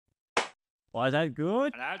Was that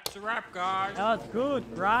good? That's a wrap, guys. That was good,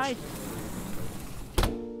 right?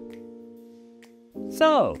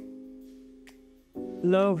 So,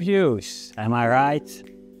 low views, am I right?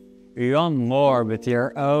 We want more, but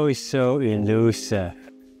they're oh so elusive.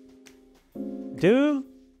 Do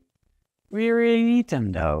we really need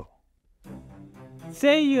them though?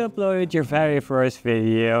 Say you uploaded your very first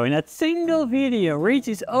video and that single video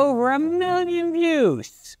reaches over 1 million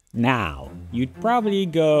views. Now, you'd probably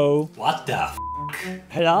go, what the f***?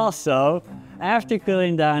 But also, after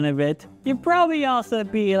cooling down a bit, you'd probably also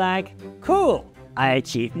be like, cool, I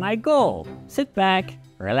achieved my goal. Sit back,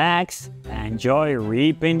 relax, and enjoy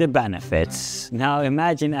reaping the benefits. Now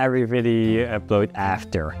imagine every video you upload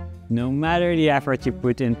after. No matter the effort you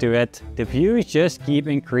put into it, the views just keep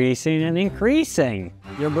increasing and increasing.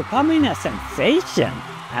 You're becoming a sensation,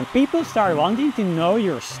 and people start wanting to know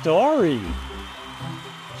your story.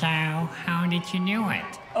 So, how did you do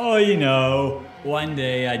it? Oh, you know, one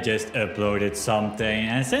day I just uploaded something,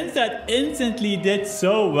 and since that instantly did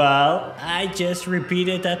so well, I just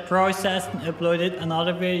repeated that process and uploaded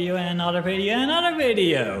another video and another video and another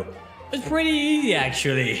video. It's pretty easy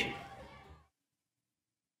actually.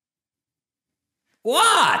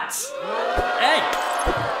 What? Hey!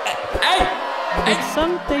 Hey!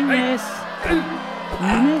 Something is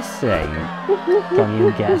missing. Can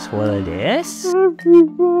you guess what it is?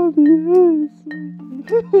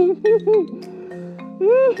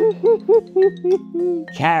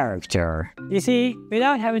 Character. You see,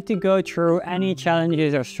 without having to go through any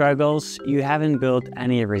challenges or struggles, you haven't built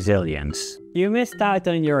any resilience. You missed out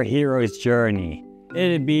on your hero's journey.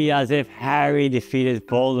 It'd be as if Harry defeated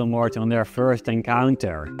Voldemort on their first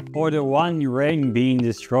encounter, or the One Ring being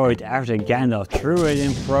destroyed after Gandalf threw it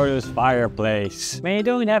in Frodo's fireplace. When you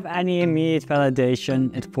don't have any immediate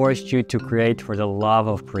validation, it forced you to create for the love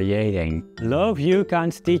of creating. Low view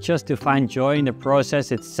counts teach us to find joy in the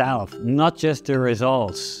process itself, not just the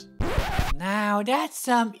results. Now that's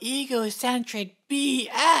some egocentric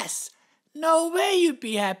BS. No way you'd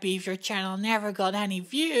be happy if your channel never got any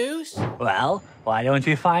views. Well, why don't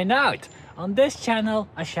we find out? On this channel,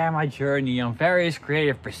 I share my journey on various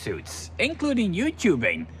creative pursuits, including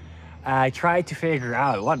YouTubing. I try to figure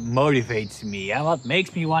out what motivates me and what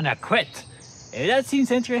makes me want to quit. If that seems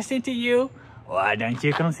interesting to you, why don't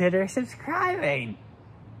you consider subscribing?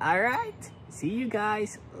 Alright, see you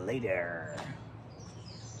guys later.